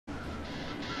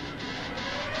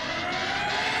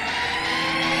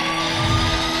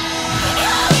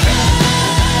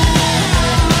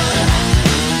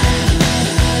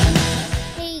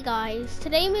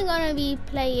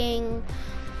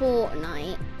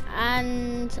Fortnite,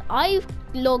 and I've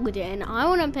logged in. I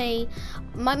want to pay.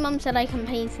 My mum said I can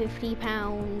pay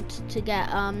 £50 to get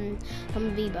some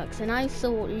V-Bucks, and I saw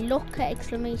locker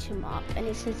exclamation mark, and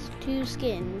it says 2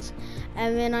 skins,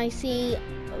 and then I see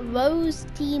Rose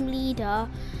team leader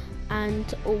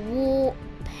and war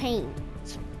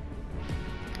paint.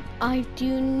 I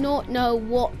do not know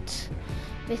what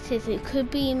this is. It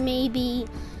could be maybe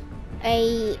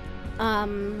a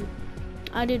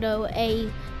I don't know, a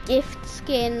gift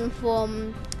skin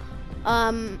from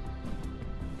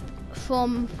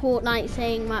Fortnite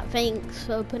saying that thanks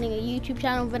for opening a YouTube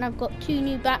channel. Then I've got 2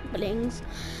 new back blings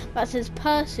that says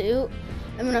Pursuit,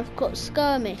 and then I've got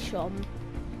Skirmish on.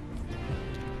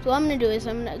 So what I'm gonna do is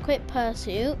I'm gonna equip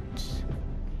Pursuit,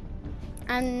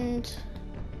 and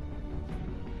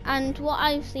what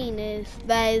I've seen is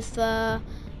there's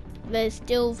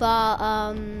still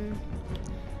the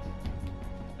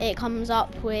it comes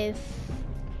up with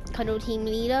Cuddle Team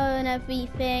Leader and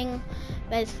everything.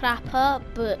 There's Flapper,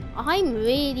 but I'm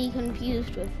really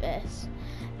confused with this.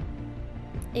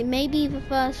 It may be the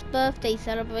first birthday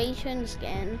celebration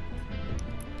skin.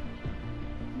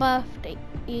 Birthday,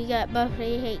 you get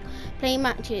birthday cake. Play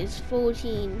matches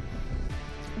 14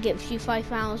 gives you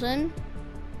 5,000.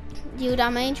 Deal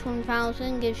damage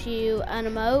 1,000 gives you an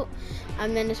emote,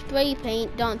 and then a spray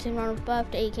paint dancing around with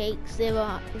birthday cake 0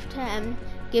 out of 10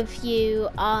 gives you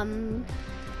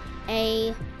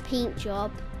a paint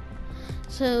job.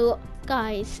 So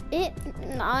guys,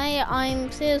 I'm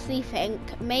seriously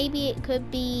think maybe it could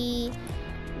be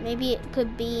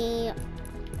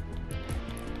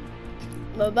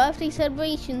the birthday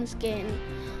celebration skin.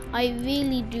 I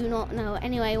really do not know.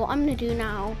 Anyway, what I'm gonna do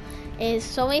now is,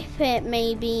 so if it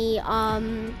maybe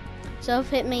will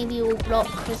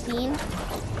block the scene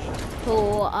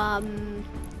for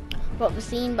block the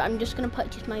scene, but I'm just gonna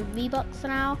purchase my V-Bucks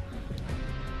now.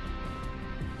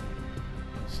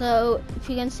 So if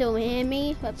you can still hear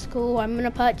me, that's cool. I'm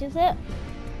gonna purchase it.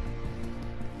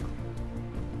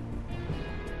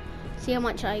 See how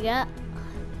much I get.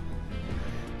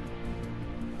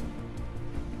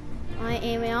 Alright,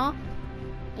 here we are.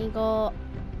 We got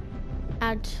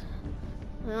add.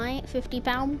 Alright,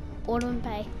 £50, order and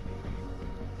pay.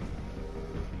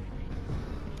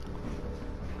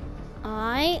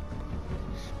 Alright,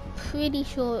 pretty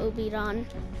sure it'll be done.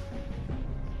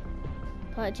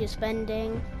 Purchase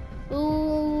spending.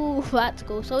 Ooh, that's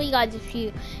cool. Sorry guys if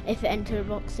it entered a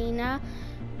block scene now.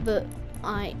 But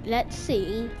alright, let's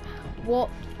see what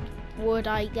would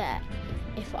I get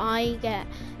if I get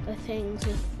the things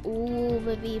with all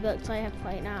the V-Bucks I have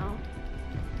right now.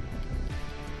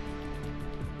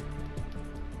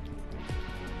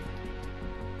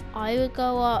 I would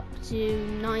go up to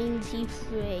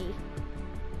 93.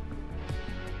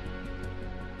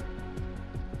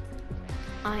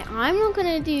 I'm not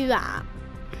gonna do that.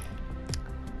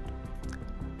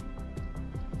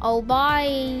 I'll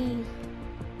buy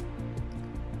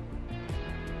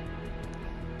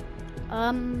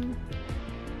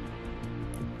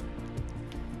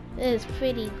this is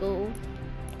pretty cool.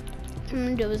 What I'm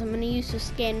gonna do is I'm gonna use the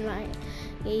skin right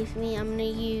gave me. I'm gonna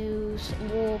use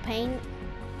war paint.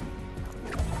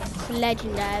 It's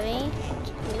legendary. It's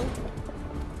cool.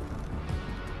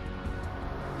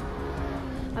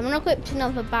 I'm gonna equip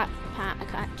another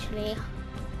backpack actually.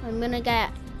 I'm gonna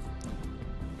get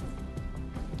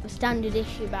a standard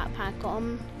issue backpack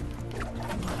on.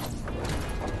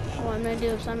 What I'm gonna do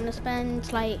is I'm gonna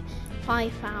spend like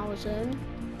 5,000.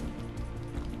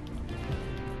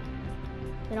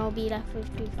 Then I'll be left with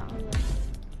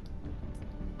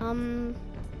 2,000.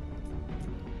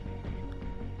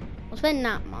 I'll spend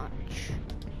that much.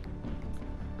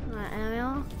 Right, there we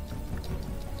are.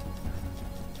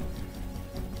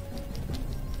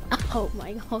 Oh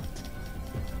my god.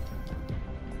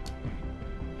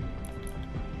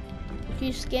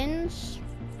 2 skins.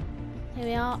 Here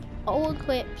we are. All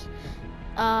equipped.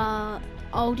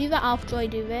 I'll do that after I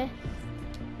do this.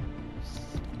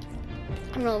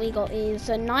 And what we got is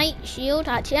a night shield.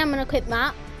 Actually, I'm gonna equip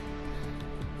that.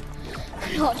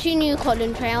 We've got 2 new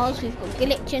cotton trails. We've got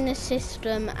glitch in the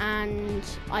system and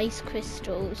ice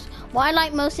crystals. What I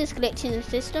like most is glitch in the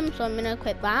system, so I'm gonna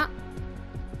equip that.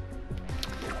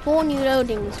 4 new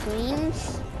loading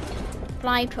screens,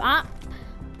 fly trap,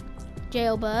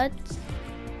 jailbirds,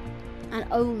 and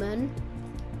omen.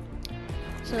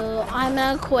 So I'm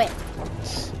gonna equip.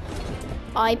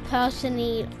 I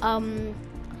personally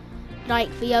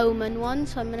like the omen one,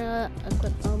 so I'm gonna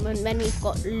equip omen. Then we've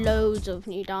got loads of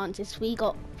new dances. We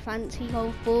got fancy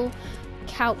hopeful,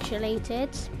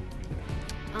 calculated.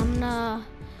 I'm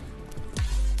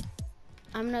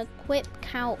gonna equip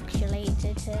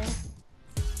calculated here.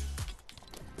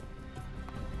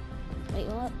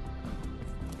 Wait, what?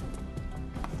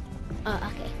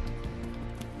 Oh, okay.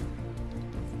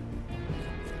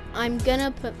 I'm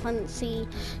gonna put fancy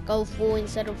gold 4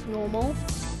 instead of normal.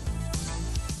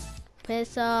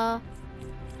 There's emote.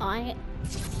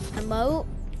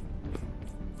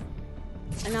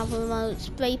 Another emote,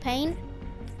 spray paint.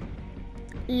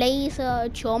 Laser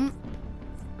chomp.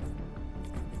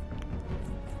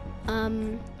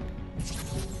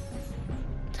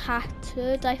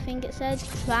 Tattooed, I think it said.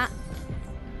 Trap.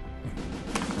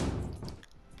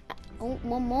 Oh,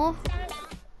 one more.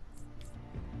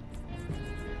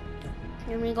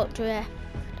 And we got drift.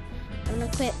 I'm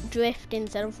gonna quit drift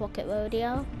instead of rocket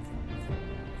rodeo.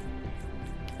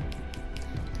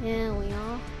 Here we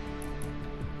are.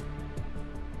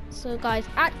 So guys,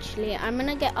 actually, I'm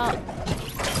gonna get up.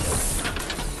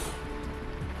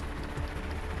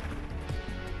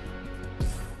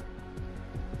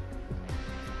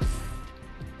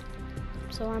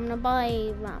 So I'm gonna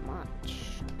buy that much.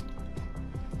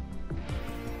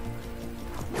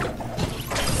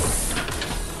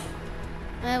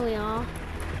 There we are.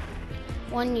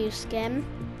 One new skin.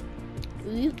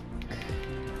 Luke.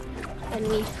 And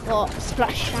we've got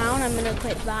Splashdown. I'm gonna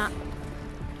quit that.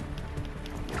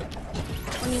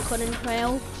 One unicorn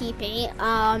trail. TP.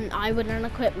 I wouldn't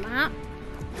equip that.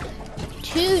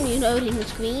 2 new loading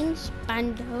screens.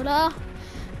 Bandola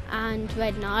and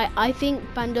Red Knight. I think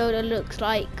Bandola looks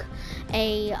like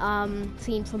a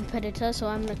scene from Predator, so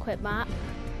I'm gonna quit that.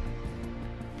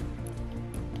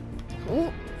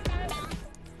 Ooh.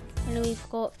 And we've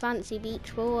got Fancy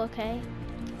Beach Ball, okay.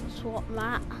 Swap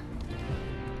that.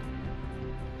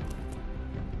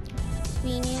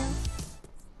 3 new.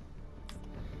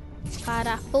 Bad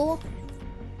Apple.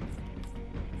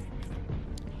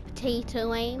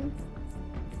 Potato Aim.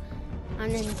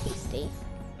 And then Tasty.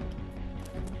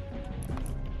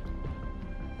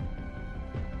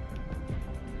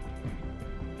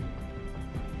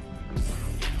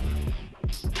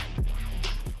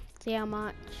 See how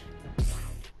much.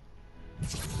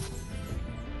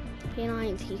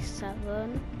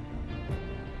 P97.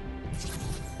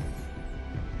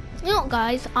 You know what,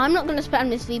 guys? I'm not gonna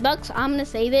spend this V-Bucks. I'm gonna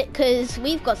save it because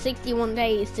we've got 61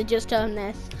 days to just earn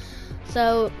this.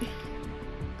 So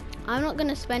I'm not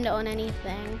gonna spend it on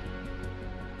anything.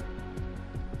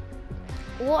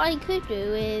 What I could do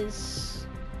is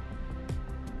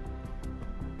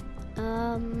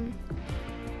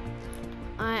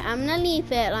I'm gonna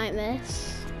leave it like this.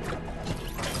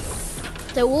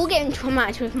 So we'll get into a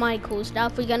match with Michael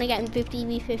stuff. We're gonna get in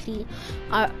 50v50.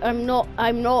 I'm not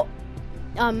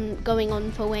going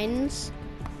on for wins.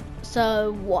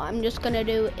 So what I'm just gonna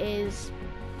do is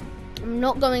I'm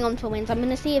not going on for wins. I'm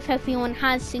gonna see if everyone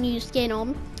has the new skin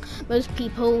on. Most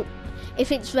people,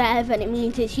 if it's rare, then it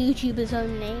means it's YouTubers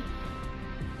only.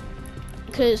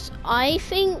 Because I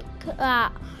think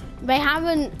that they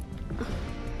haven't.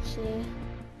 Let's see.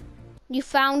 You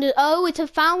found it. Oh, it's a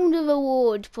founder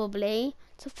reward probably.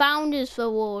 It's a founder's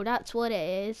reward. That's what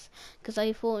it is. Because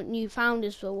I thought new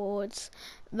founders rewards.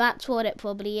 That's what it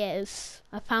probably is.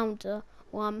 A founder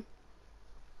one.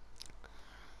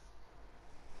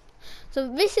 So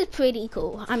this is pretty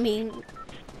cool. I mean,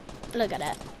 look at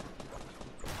it.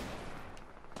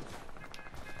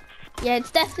 Yeah,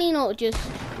 it's definitely not just.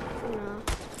 No.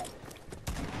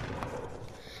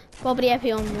 Probably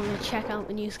everyone want to check out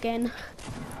the new skin.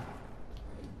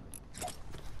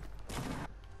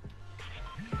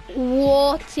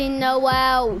 What in the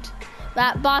world?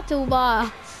 That battle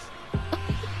bus.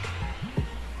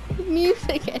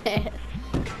 Music in it.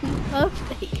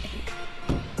 Perfect.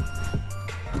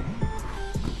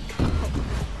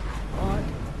 God.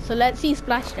 So let's see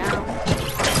Splashdown.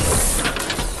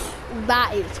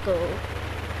 That is cool.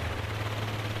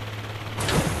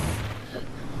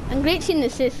 I'm glitching the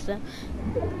system.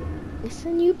 It's a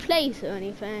new place or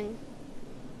anything.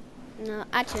 No,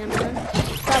 actually I'm gonna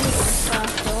travel to the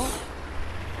circle.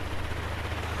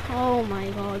 Oh my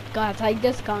god, guys, I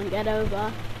just can't get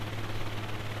over.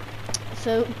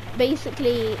 So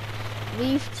basically,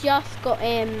 we've just got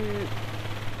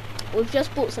we've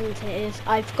just bought some tiers.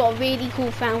 I've got a really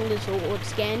cool Founders Reward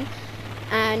skin,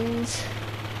 and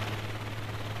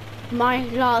my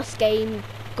last game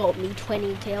got me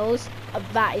 20 kills.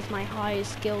 That is my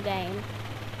highest skill game.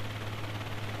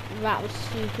 That was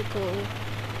super cool.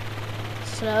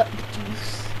 Slurp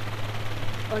juice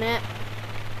on it.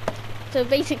 So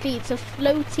basically it's a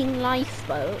floating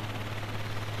lifeboat.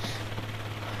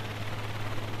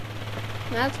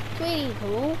 That's pretty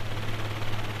cool.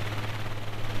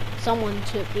 Someone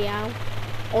took the L.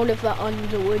 Oliver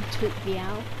Underwood took the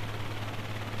L.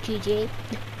 GG.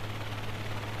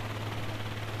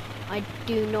 I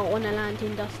do not want to land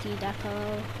in Dusty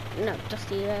Depot. No,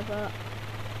 Dusty River.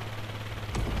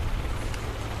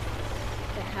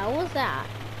 The hell was that?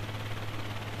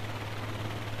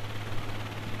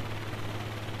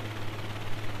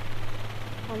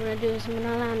 What I'm gonna do is I'm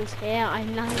gonna land here. I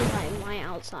landed like right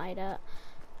outside it.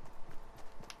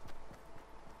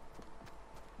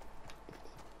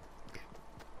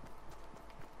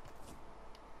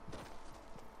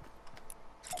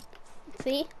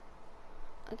 See?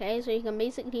 Okay, so you can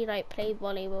basically like play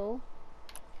volleyball.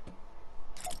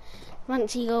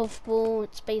 Fancy golf ball,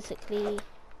 it's basically,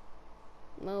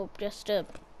 well, just a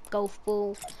golf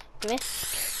ball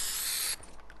drift.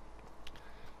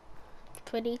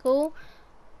 Pretty cool.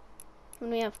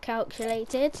 And we have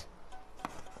calculated.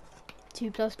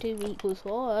 2 + 2 =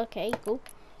 4, okay, cool.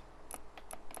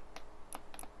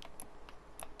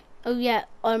 Oh yeah,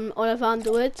 I found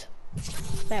the wood.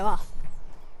 Fair off.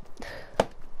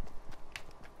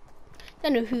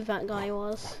 Don't know who that guy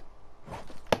was.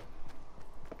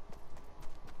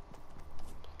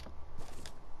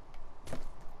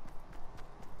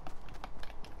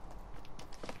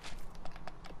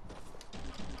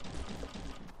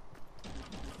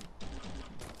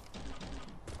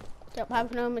 Yep,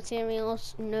 have no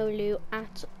materials, no loot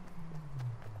at.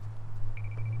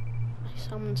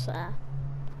 Someone's there.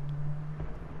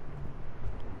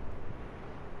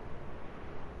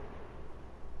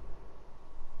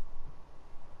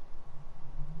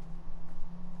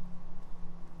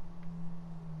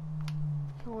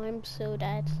 Oh, I'm so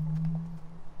dead.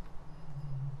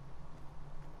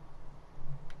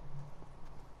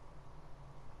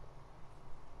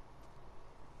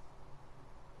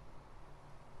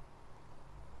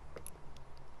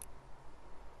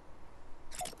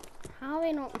 How are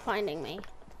they not finding me?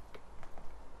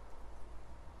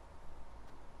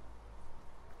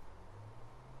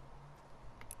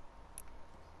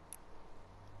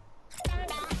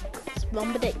 It's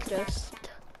ridiculous.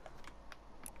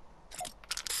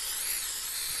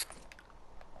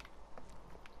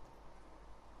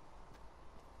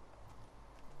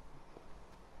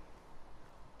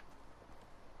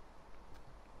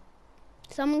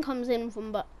 Someone comes in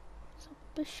from but it's a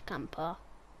bush camper.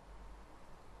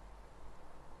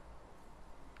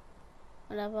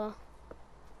 Whatever.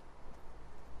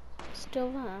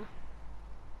 Still there.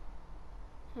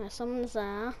 Yeah, someone's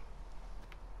there.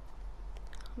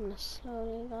 I'm gonna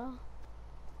slowly go.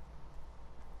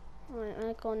 Alright,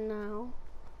 they're gone now.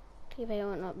 See if they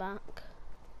won't look back.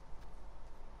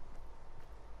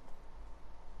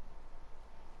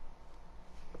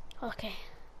 Okay.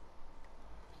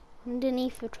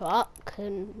 Underneath the truck,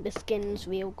 and the skin's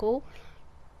real cool.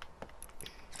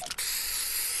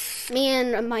 Me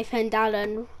and my friend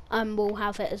Alan will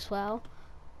have it as well.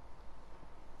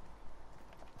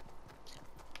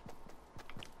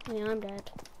 Yeah, I'm dead.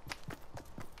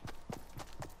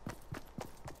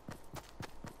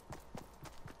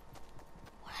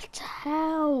 What the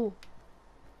hell?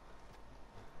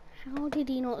 How did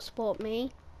he not spot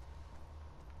me?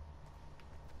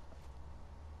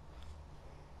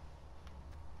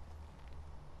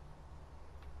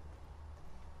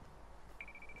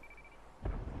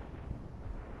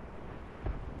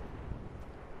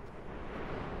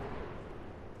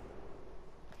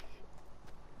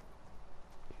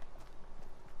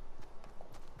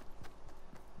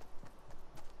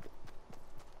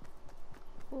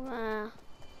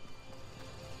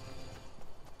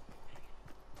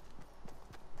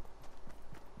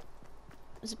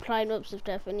 Supply drops have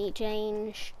definitely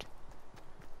changed.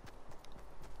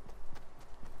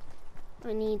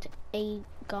 I need a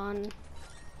gun.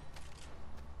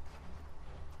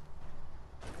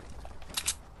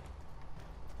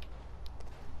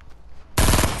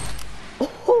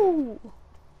 Oh!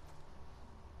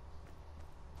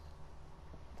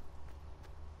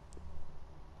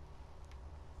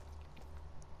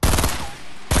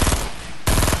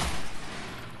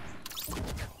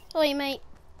 Sorry, mate.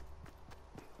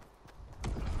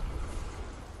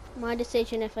 My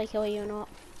decision if I kill you or not.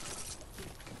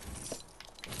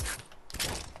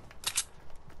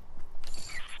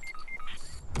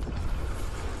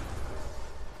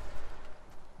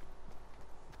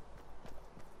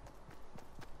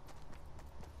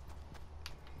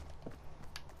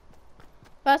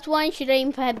 That's why you should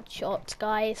aim for headshots,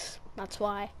 guys. That's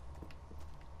why.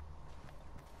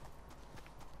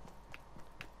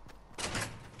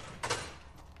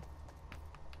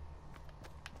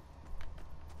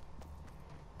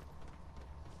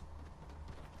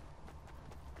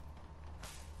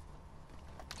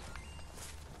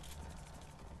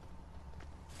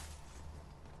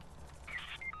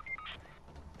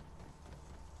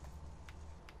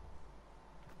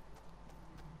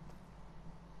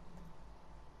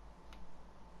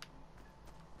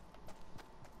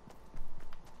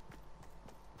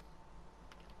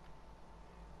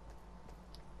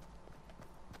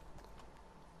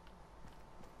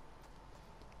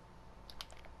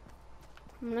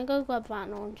 I'm gonna go grab that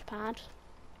launch pad.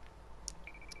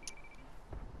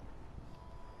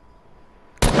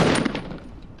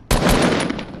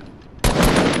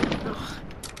 Ugh.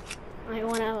 Right,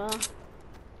 whatever.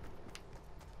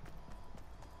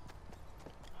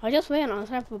 I just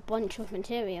realised I have a bunch of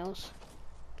materials.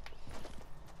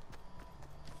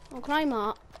 I'll climb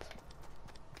up.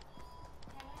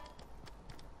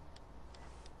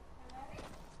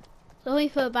 Sorry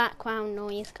for the background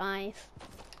noise, guys.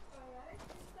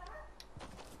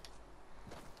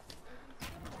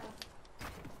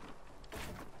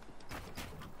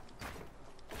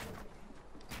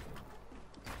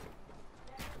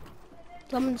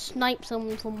 Someone sniped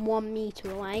someone from 1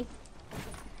 meter away.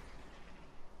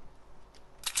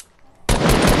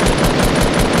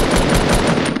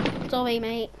 Sorry,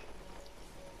 mate.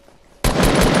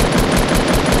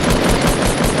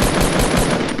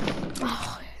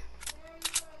 Oh.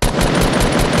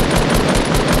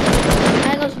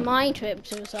 There goes my trip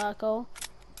to the circle.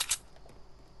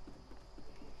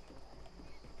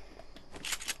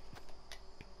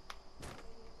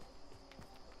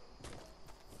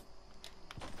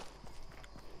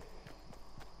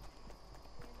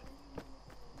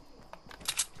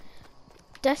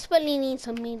 Desperately need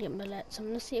some medium bullets. I'm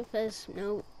gonna see if there's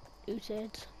no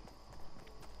looted.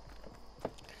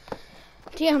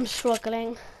 Gee, I'm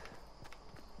struggling.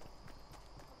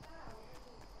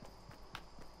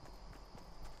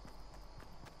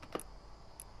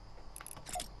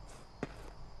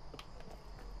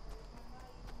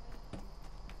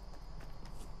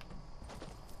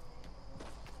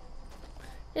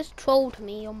 Just trolled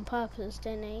me on purpose,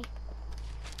 didn't he?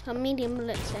 Some medium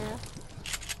bullets here.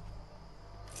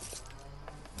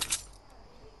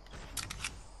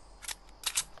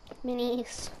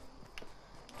 Minis.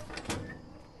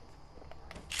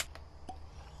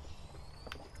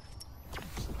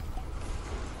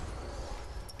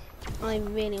 I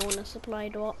really want a supply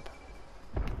drop.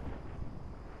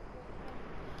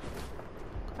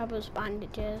 Grab those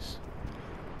bandages.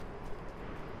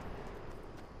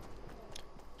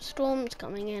 Storm's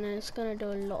coming in and it's gonna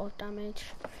do a lot of damage.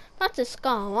 That's a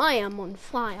scar. I am on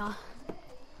fire.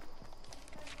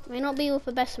 May not be with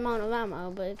the best amount of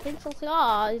ammo, but if it's a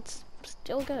scar, it's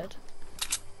still good.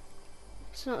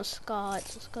 It's not a scar,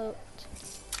 it's a scope.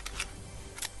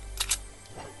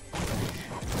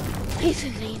 Please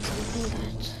need something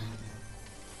good.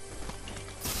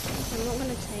 I'm not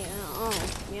gonna take it. Oh,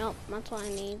 yep, that's what I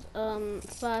need.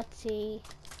 30,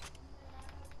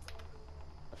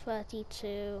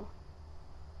 32.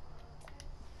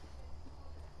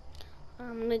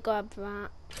 I'm gonna grab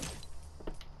that.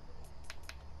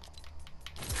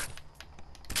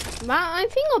 I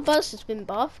think our buzz has been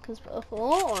buffed because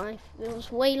before it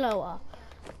was way lower.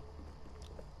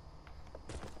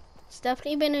 It's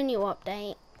definitely been a new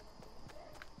update.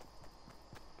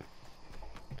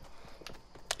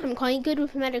 I'm quite good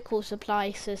with medical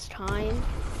supplies this time.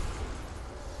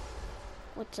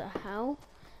 What the hell?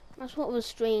 That's what was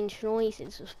strange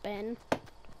noises has been.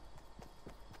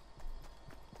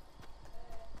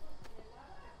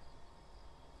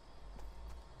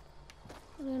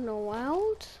 In the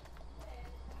wild?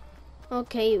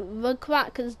 Okay, the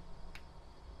crack has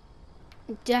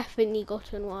definitely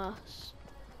gotten worse.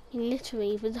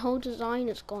 Literally, the whole design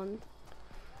is gone.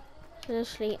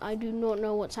 Seriously, I do not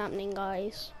know what's happening,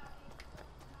 guys.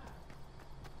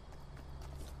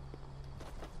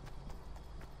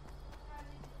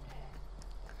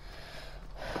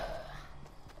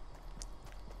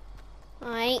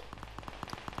 Alright.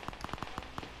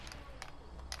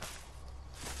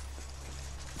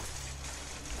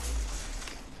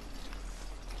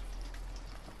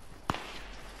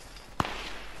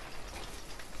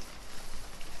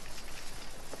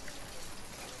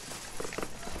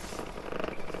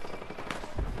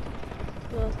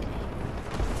 Okay.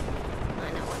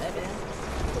 I know what I do.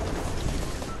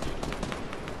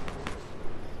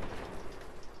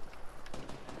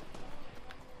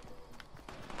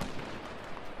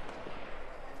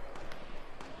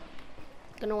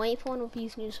 Gonna wait for one of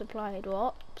these new supply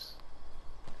drops.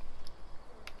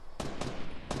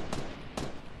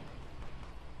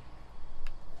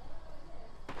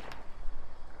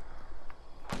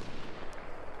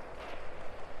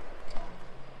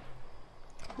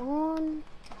 Come on.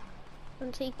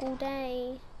 Don't take all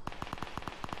day.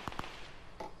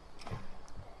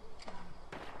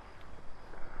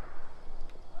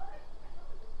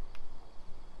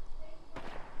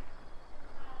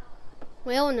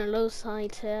 We're on the low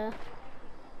side here.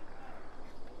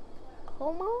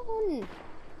 Come on.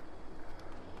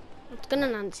 It's gonna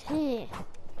land here.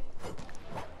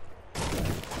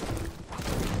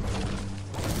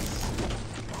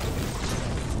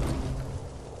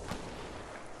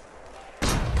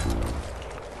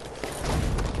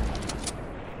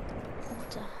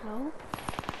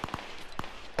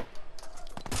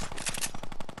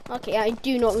 Okay, I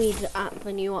do not read the app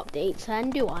for new updates, then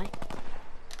do I?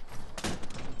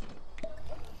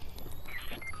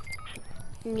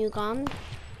 New gun.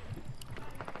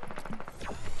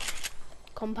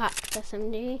 Compact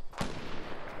SMG.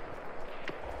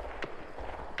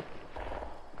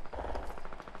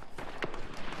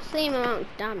 Same amount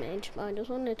of damage, but I just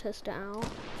want to test it out.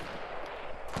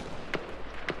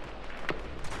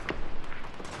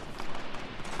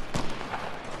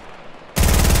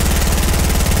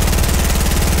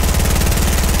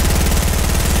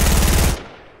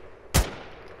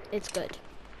 It's good.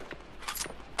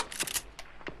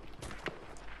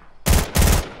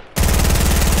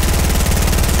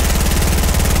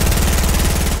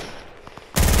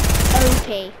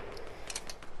 Okay.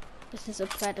 This is a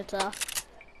predator.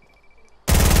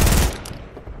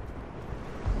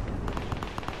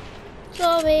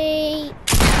 Sorry.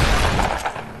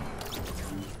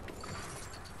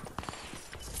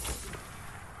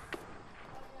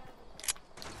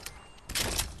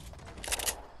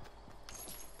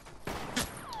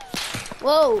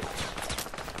 Whoa.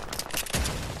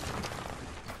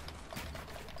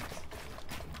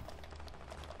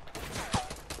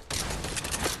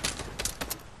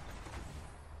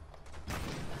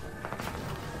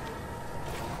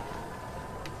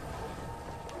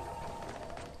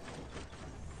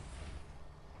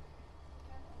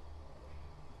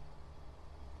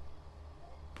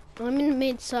 I'm in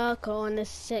mid-circle and there's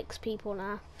 6 people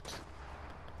left.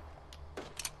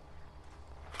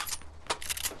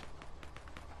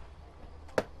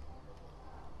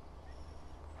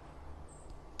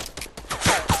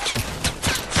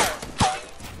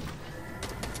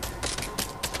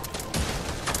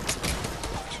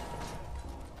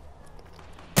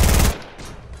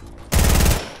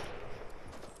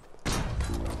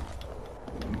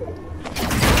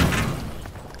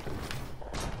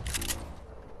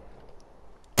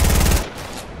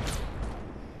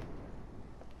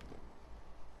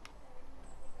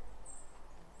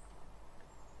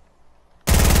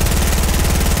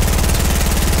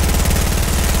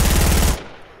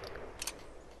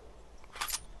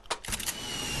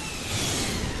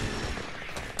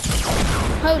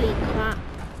 Holy crap.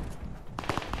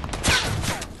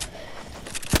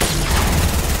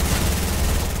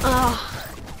 Well,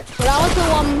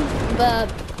 that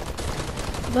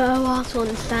was the last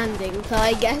one standing, so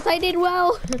I guess I did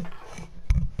well.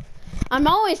 I'm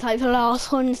always like the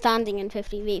last one standing in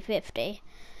 50v50.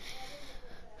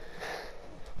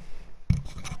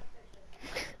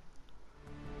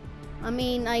 I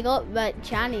mean, I got that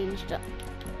challenged.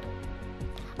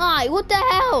 Aye, what the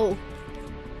hell?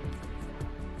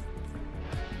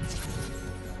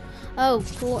 Oh,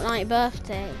 Fortnite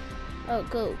birthday. Oh,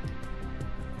 cool.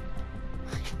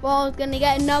 Well, I was gonna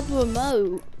get another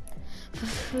remote for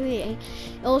free.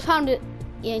 It was found it.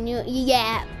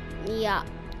 Yeah.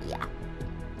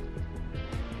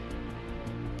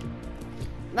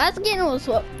 That's getting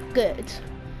also good.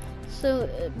 So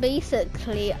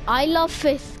basically, I love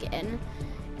FreeSkin.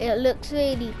 It looks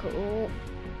really cool.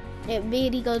 It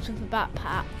really goes with the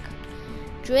backpack.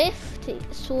 Drift, it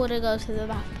sort of goes with the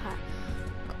backpack.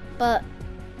 But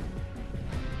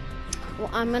well,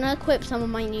 I'm gonna equip some of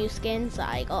my new skins that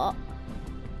I got.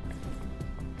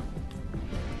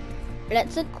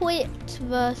 Let's equip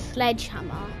the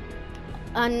sledgehammer,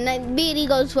 and it really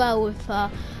goes well with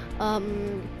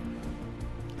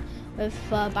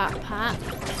backpack.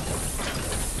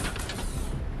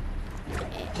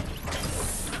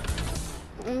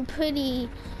 I'm pretty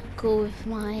cool with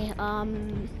my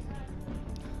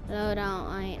loadout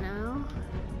right now.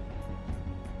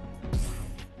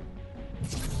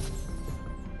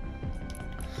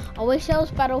 I wish there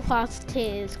was battle fast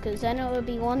tiers, because then it would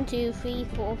be 1, 2, 3,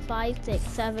 4, 5, 6,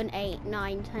 7, 8,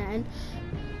 9, 10.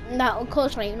 And that would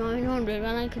cost like 900,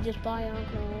 and I could just buy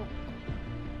alcohol.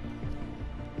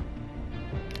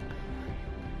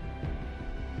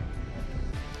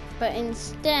 But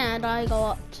instead, I go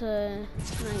up to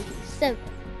 97.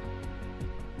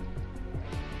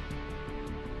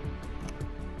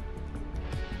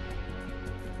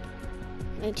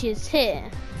 Which is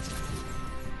here.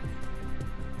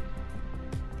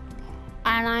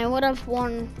 And I would have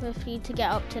won with you to get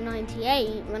up to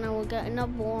 98, then I will get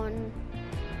another one,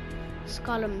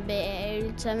 skull and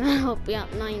beards, and then I'll be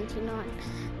up 99.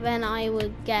 Then I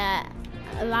would get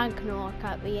a Ragnarok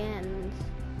at the end.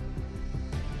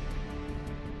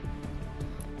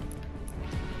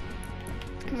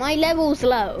 My level's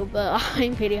low, but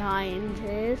I'm pretty high in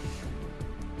this.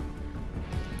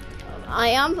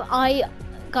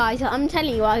 Guys, I'm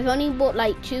telling you, I've only bought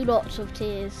like 2 lots of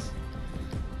tiers.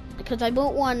 Because I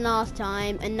bought one last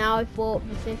time, and now I bought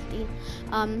the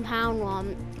 £50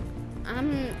 one,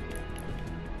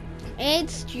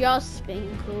 It's just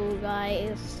been cool,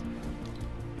 guys.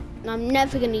 I'm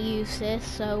never gonna use this,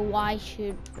 so why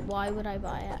would I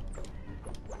buy it?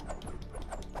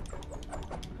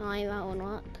 Alright, that won't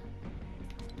work.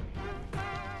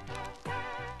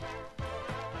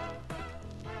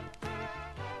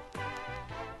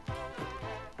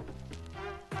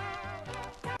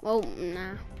 Oh,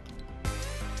 nah.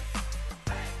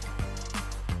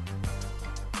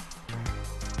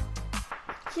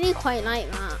 Actually, quite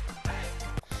like that.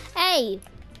 Hey,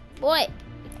 boy,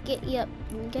 get your.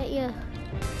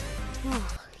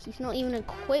 Oh, he's not even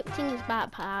equipped in his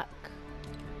backpack.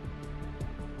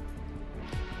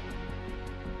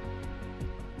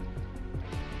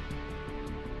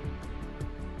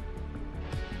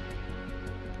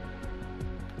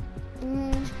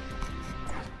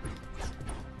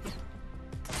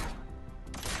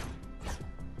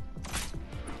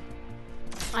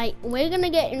 We're gonna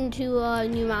get into a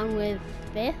new round with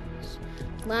this.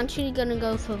 We're actually gonna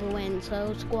go for the win,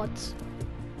 so squads.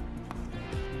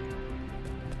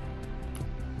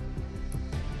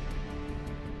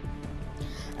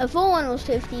 A 4-1 was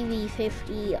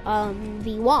 50v50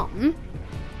 v1.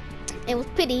 It was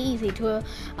pretty easy to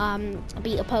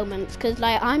beat opponents because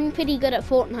like I'm pretty good at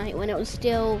Fortnite when it was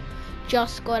still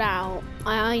just got out.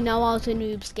 I know I was a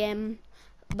noob skin,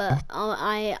 but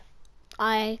I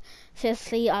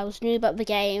seriously, I was noob at the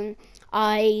game.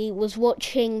 I was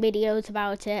watching videos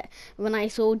about it when I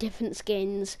saw different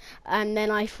skins, and then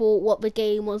I thought what the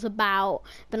game was about.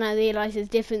 Then I realised it's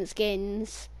different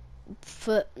skins.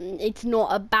 It's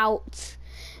not about,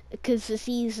 because the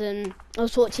season, I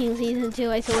was watching season 2,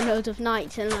 I saw loads of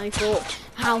knights, and I thought,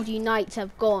 how do knights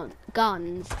have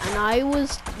guns? And I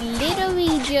was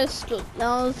literally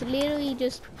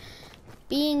just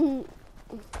being.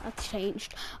 That's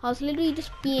changed. I was literally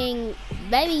just being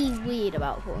very weird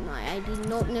about Fortnite. I did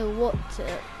not know what to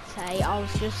say. I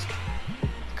was just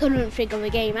couldn't figure the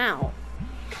game out.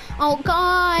 Oh,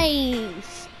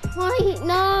 guys! Why?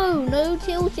 No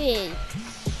tilting.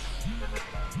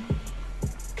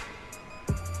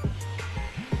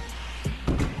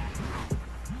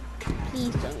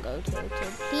 Please don't go tilted.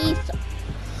 Please don't.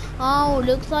 Oh,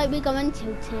 looks like we're going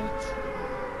tilted.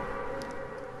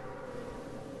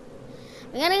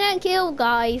 We're gonna get killed,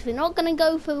 guys. We're not gonna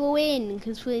go for the win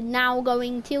because we're now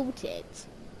going tilted.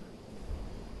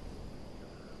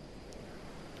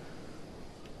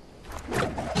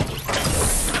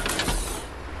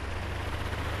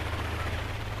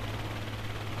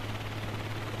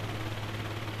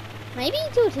 Maybe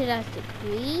tilted has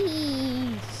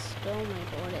decreased. Oh my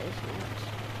god, it is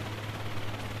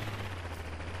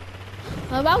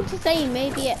not. I'm about to say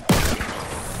maybe it.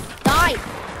 Die!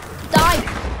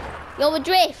 You're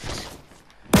adrift.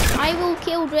 I will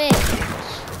kill drift.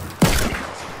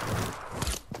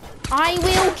 I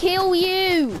will kill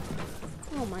you.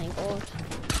 Oh my god.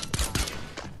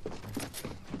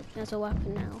 There's a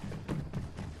weapon now.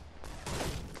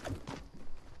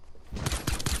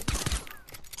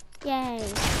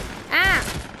 Yay. Ah!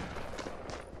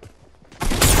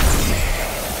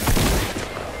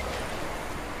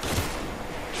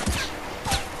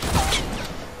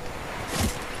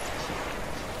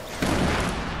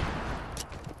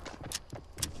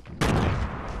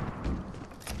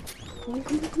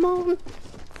 Come on. Woo!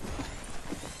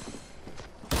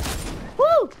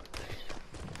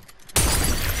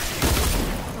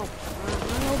 Oh,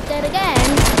 I'm all dead again.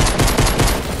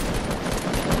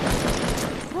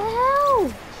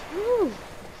 Wow! Woo.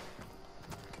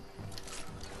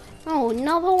 Oh,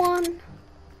 another one.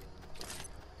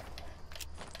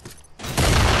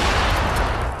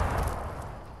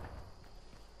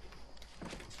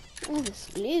 Oh,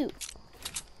 this loot.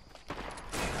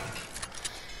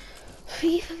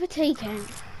 Free for the taking.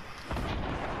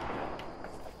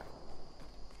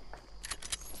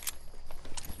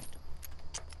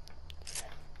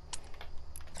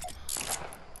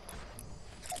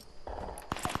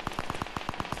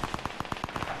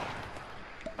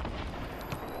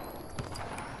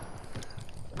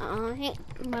 Hey,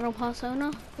 battle pass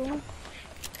owner. Cool.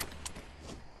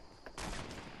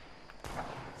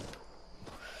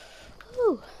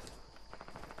 Ooh.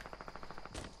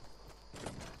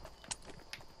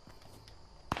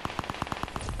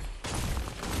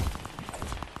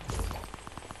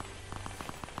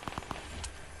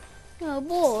 Oh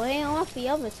boy, I'm off the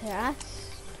other terrace.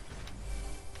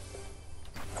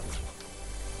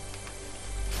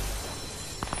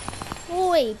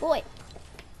 Boy.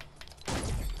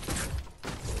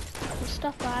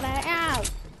 Stuff right out.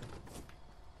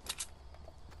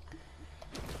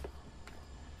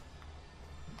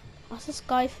 What's this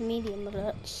guy for medium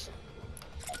bullets?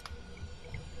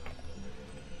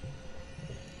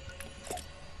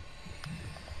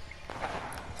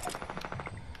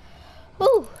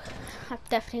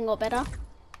 definitely got better.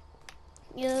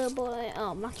 Yeah, boy.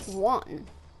 Oh, match 1.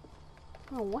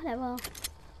 Oh, whatever.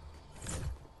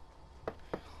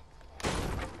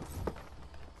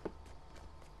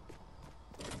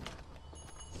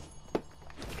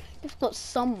 Just got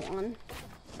someone.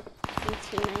 My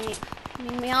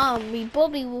teammate. We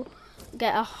probably will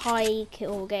get a high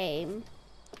kill game.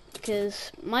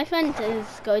 Because my friend is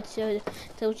going to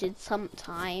tilted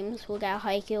sometimes. We'll get a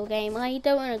high kill game. I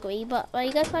don't agree, but I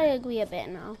guess I agree a bit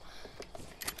now.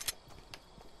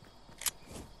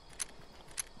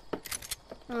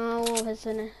 Oh, well, there's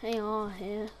an AR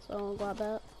here, so I'll grab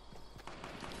it.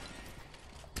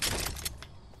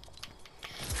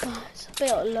 Oh, it's a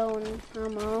bit low on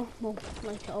ammo, well,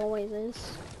 like it always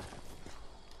is.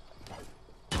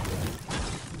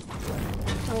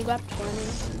 I'll grab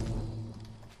 20.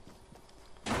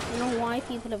 I don't know why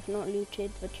people have not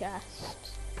looted the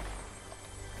chest.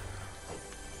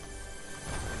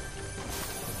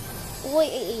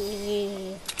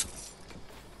 Wait.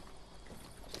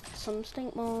 Some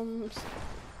stink bombs.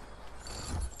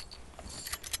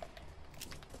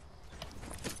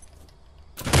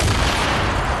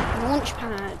 Launch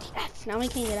pad. Yes, now we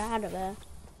can get out of there.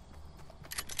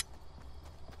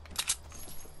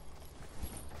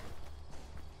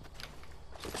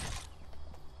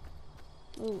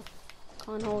 Ooh,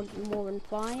 can't hold more than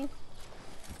 5.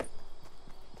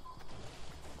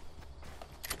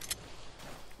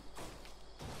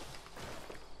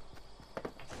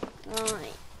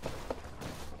 Right.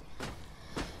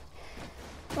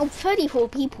 Oh, 34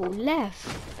 people left.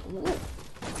 Ooh.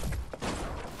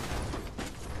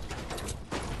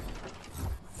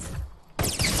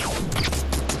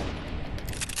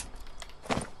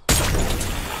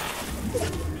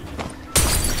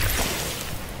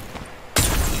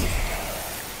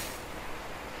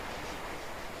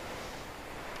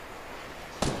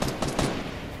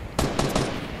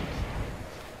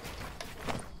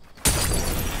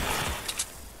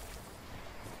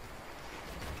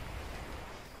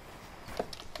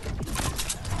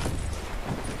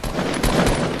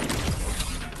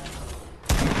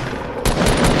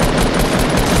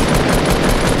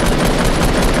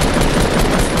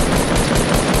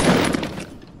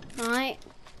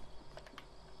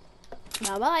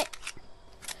 Bye-bye.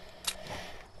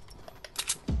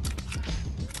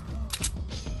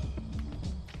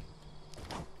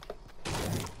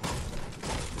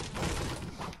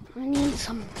 I need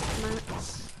some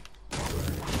mats.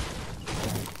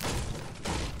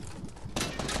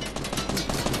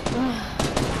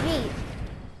 Wait.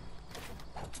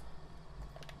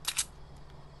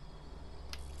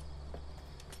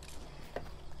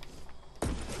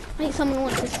 Like someone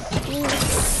wants to steal.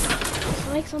 It's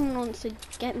like someone wants to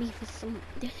get me for some.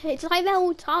 It's like they're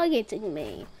all targeting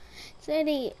me. It's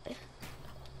really.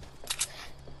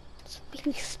 It's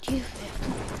being stupid.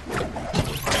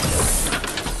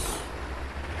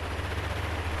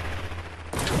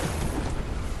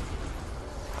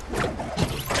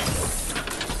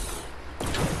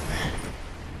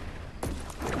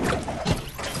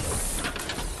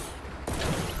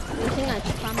 I think I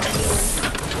spammed it.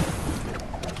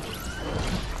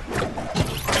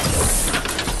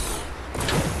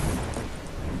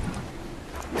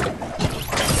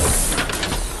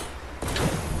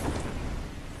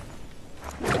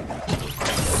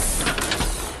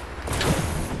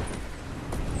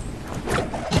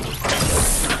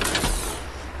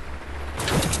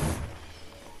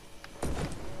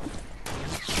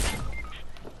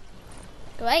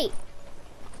 Great.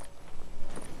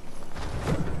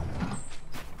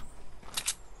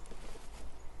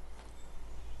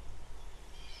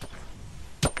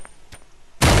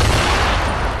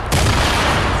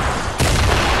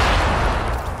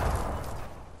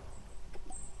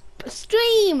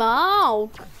 Stream!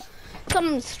 Oh!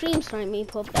 Some stream sniped me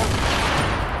popped up.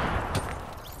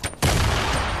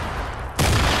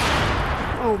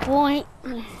 Oh boy.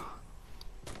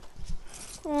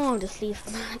 Oh, just leave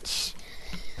the match.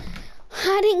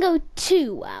 I didn't go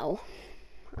too well.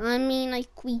 I mean,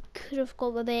 like, we could have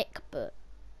got the pick, but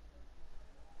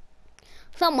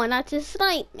someone had to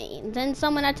snipe me, and then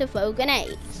someone had to throw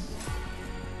grenades.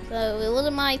 So it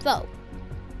wasn't my fault.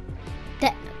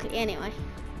 Technically, anyway.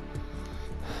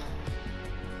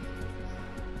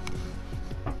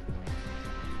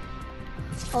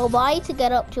 I'll buy to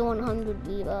get up to 100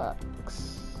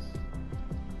 V-Bucks.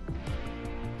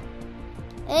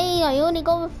 Hey, I only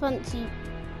got a fancy.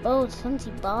 Oh, it's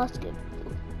fancy basket.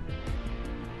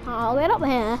 I'll get up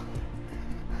here.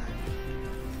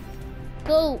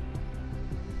 Go.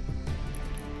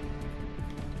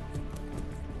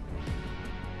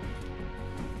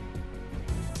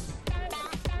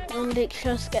 And it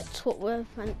just gets what with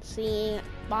fancy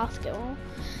basketball.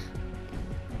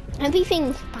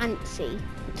 Everything's fancy.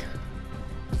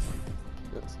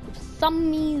 For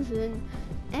some reason,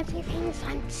 everything's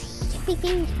fancy.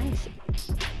 Everything's fancy.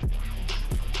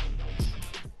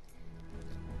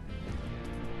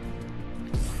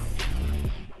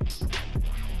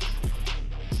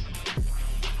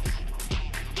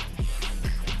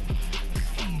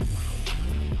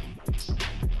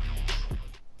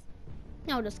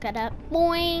 I'll just get up.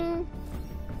 Boing!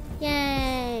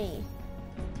 Yay!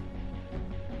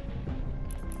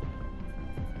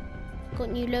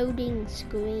 Got new loading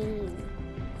screen.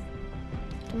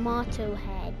 Tomato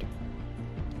head.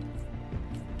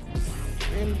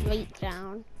 And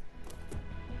breakdown.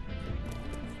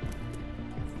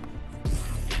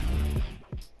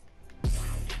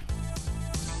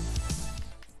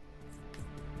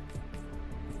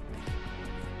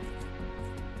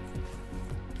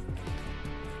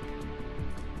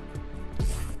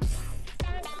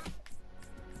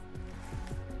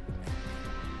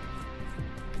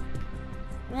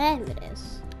 There it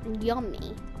is.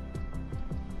 Yummy.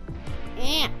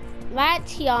 Yeah,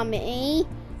 that's yummy.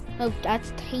 Oh,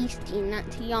 that's tasty and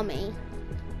that's yummy.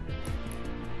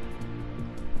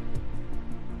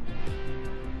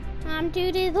 I'm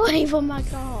 2 days away from my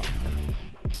car.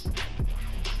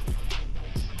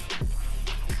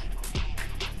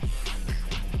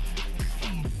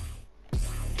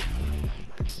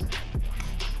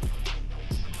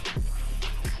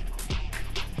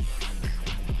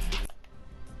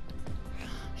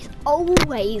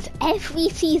 Always, every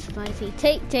season I see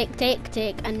tick, tick, tick,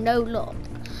 tick, and no luck.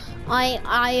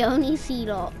 I only see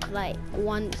luck like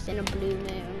once in a blue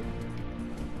moon.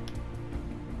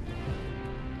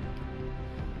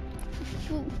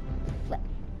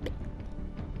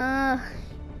 Out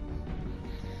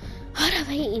of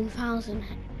 18,000,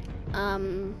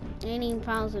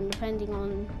 18,000 depending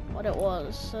on what it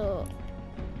was. So.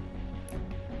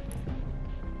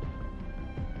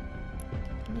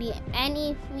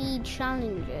 Any free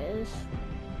challenges.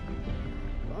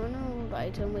 One old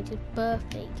item, which is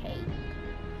birthday cake.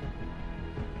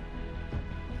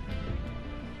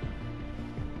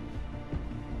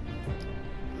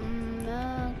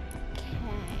 Okay.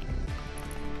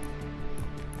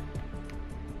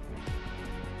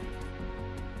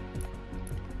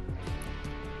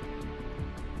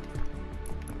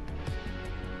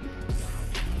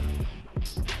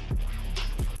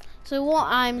 So what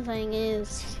I'm saying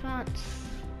is that's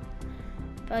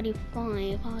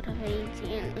 35 out of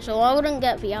 18. So I wouldn't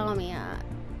get the army yet.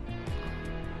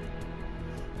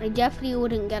 I definitely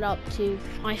wouldn't get up to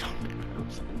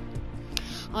 500,000.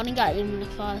 I wouldn't get even the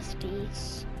first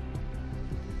piece.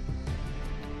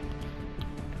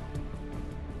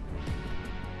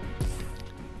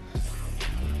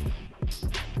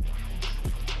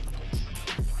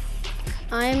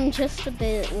 I'm just a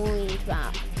bit worried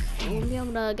that I won't be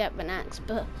able to get the next,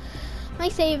 but my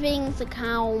savings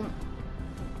account,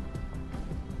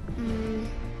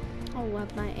 I'll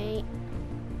grab like 8.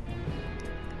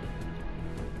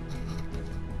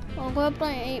 I'll grab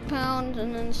like £8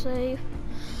 and then save.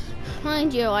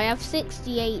 Mind you, I have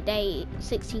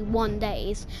 61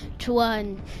 days to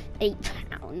earn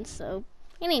 £8, so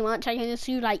pretty much I can just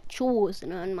do like chores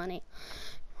and earn money.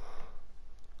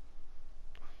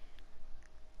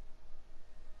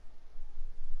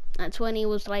 That's when he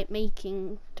was like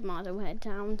making Tomato Head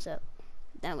Town, so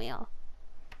there we are.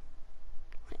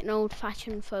 An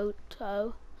old-fashioned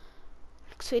photo.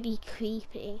 Looks really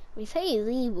creepy. We say he's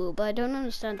evil, but I don't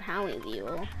understand how he's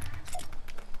evil.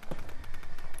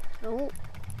 Oh.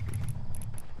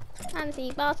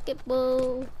 Fancy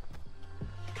basketball.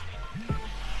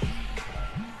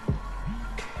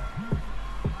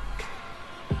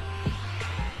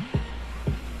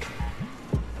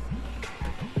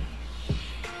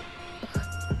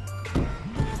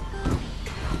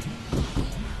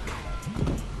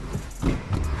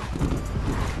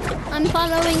 I'm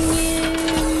following you.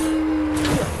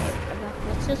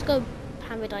 Let's just go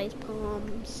Paradise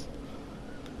Palms.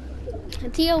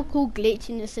 And see how cool glitch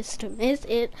in the system is.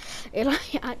 It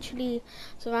like actually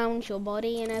surrounds your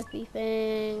body and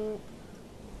everything.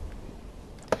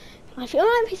 I feel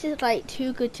like this is like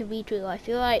too good to be true. I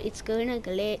feel like it's going to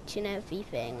glitch and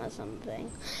everything or something.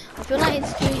 I feel like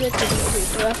it's too good to be true.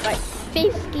 So it's like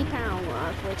 £50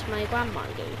 worth, which my grandma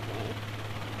gave me.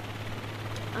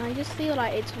 I just feel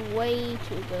like it's way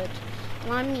too good.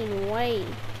 And I mean way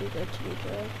too good to be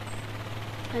true.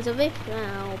 There's a rift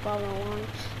now, bother one.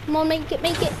 Come on, make it,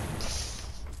 make it.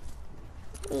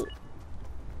 Ooh.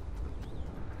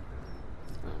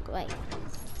 Oh, great.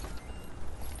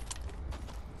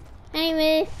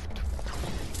 Hey, rift.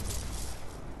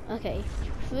 Okay,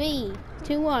 3,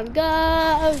 2, 1,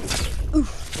 go!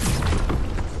 Oof.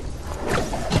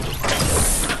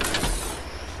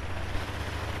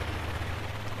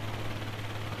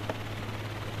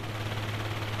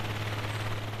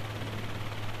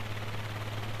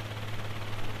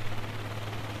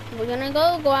 We're gonna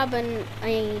go grab an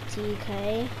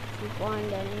 80k if we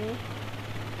find any.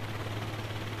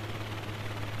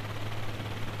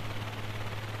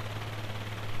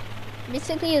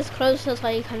 Basically as close as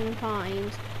I can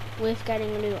find with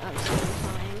getting loot at the same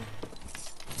time.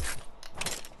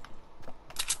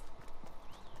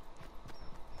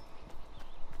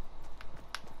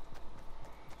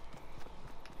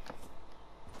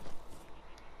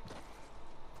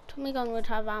 Tommy gun would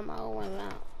have ammo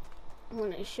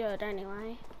when it should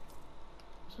anyway.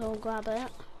 So I'll grab it.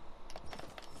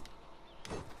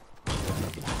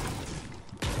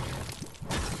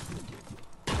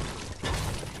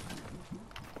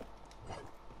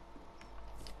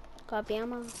 Grab the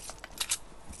ammo.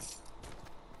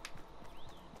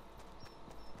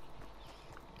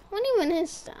 What even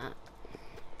is that?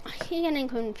 I keep getting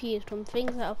confused from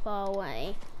things that are far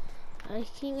away. I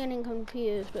keep getting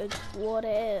confused with what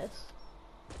it is.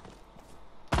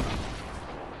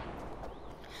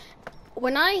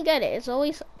 When I get it, it's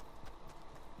always...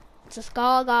 It's a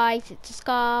scar, guys. It's a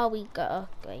scar. We got...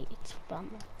 Wait, it's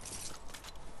thermal.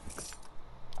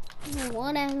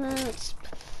 Whatever. It's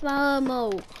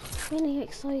thermal. I'm really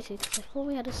excited because I thought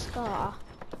we had a scar.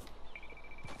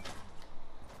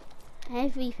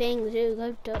 Everything do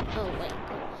go to... Oh, wait.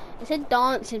 It said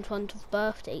dance in front of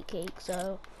birthday cake,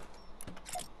 so...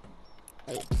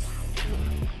 Wait.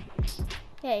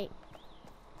 Okay.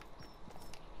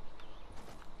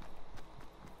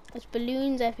 There's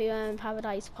balloons everywhere in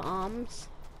Paradise Palms.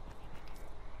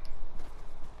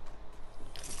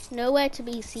 Nowhere to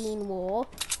be seen war.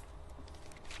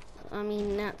 I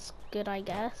mean, that's good, I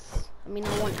guess. I mean,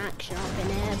 I want action up in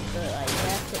here, but I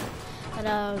guess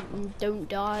if don't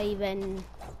die, then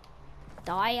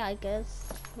die, I guess.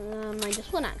 I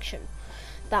just want action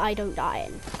that I don't die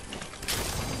in.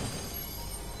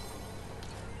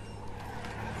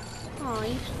 Oh,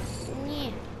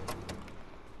 yeah.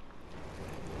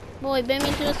 Boy, bring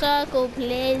me to the circle,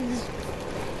 please.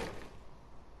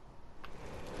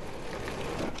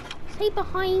 Stay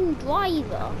behind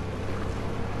driver.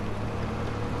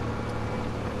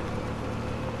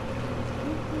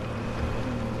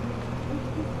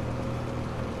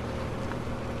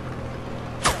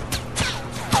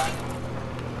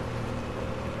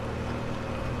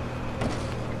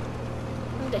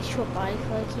 I'll get shot by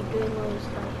if I keep doing those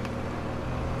like.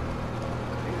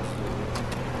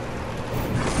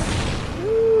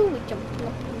 Jumping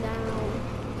up and down.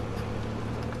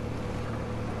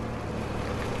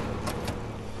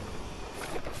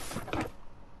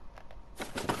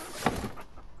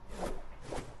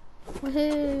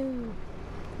 Woohoo!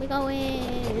 We're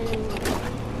going!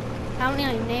 Apparently I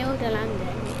nailed the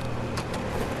landing.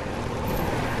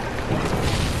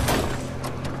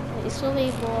 It's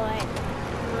sorry boy.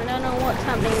 I don't know what's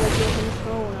happening with your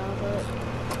controller, but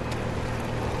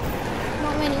it's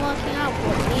not really working out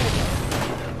for me either.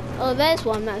 Oh, there's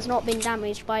one that's not been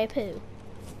damaged by a poo.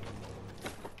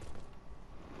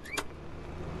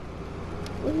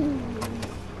 Ooh.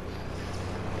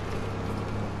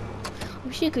 I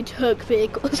wish you could hook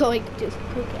vehicles so I could just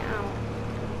hook it out.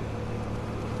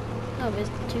 Oh, there's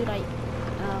two like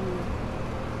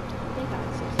big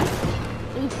axes.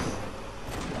 Oof.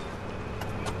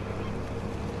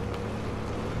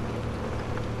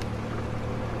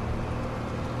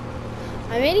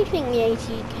 I really think the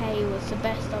 80k was the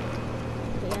best of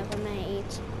we ever made.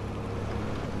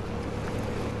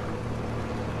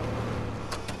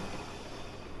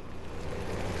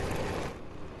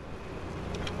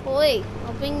 Oi,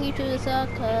 I'll bring you to the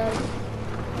circus.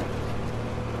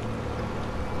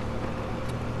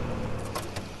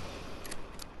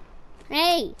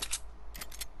 Hey!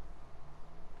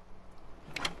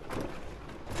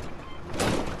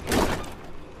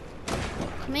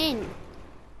 Come in.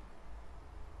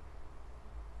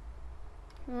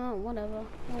 Oh, whatever.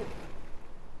 Oh.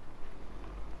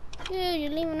 Dude,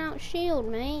 you're leaving out shield,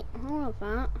 mate. I love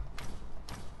that.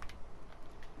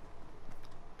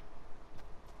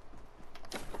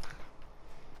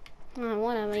 Oh,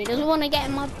 whatever. He doesn't want to get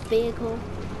in my vehicle.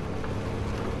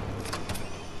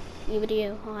 Neither do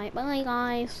you. Alright, bye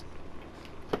guys.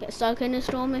 Get stuck in the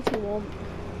storm if you want.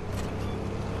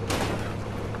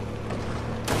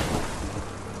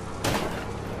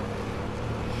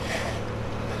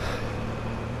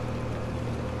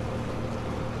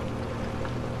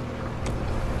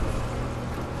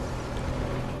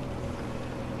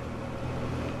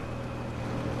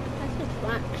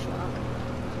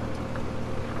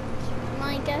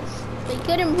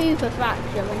 could improve the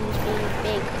fracture when there's been a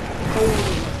big hole in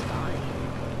the sky.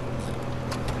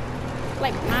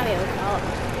 Like Mario Kart.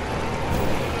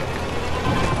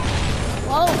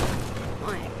 Whoa!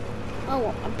 Right.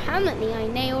 Oh, apparently I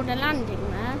nailed a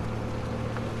landing there.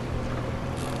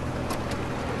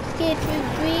 Skid through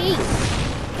 3.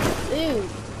 Ooh.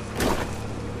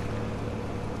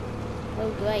 Oh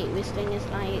great, this thing is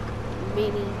like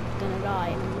really gonna die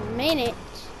in a minute.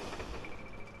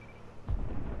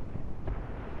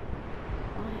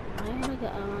 I wanna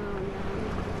get around now.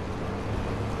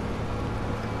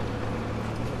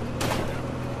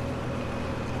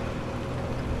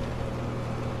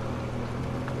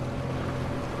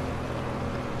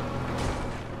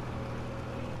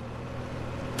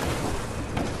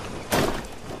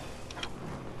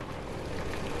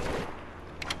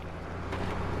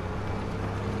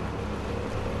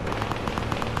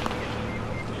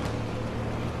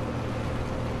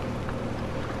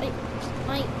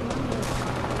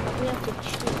 We have to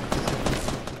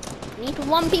choose. We need to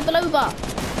run people over.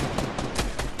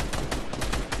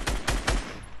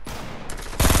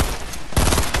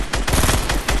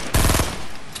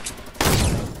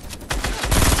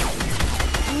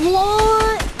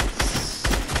 What?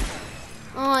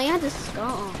 Oh, he had a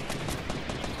scar.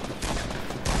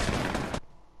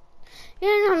 He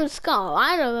didn't have a scar.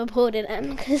 I'd have reported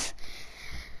him because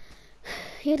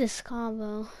he had a scar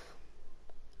though.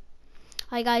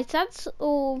 Hi guys, that's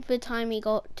all the time we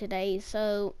got today,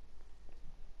 so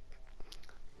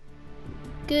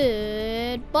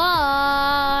goodbye.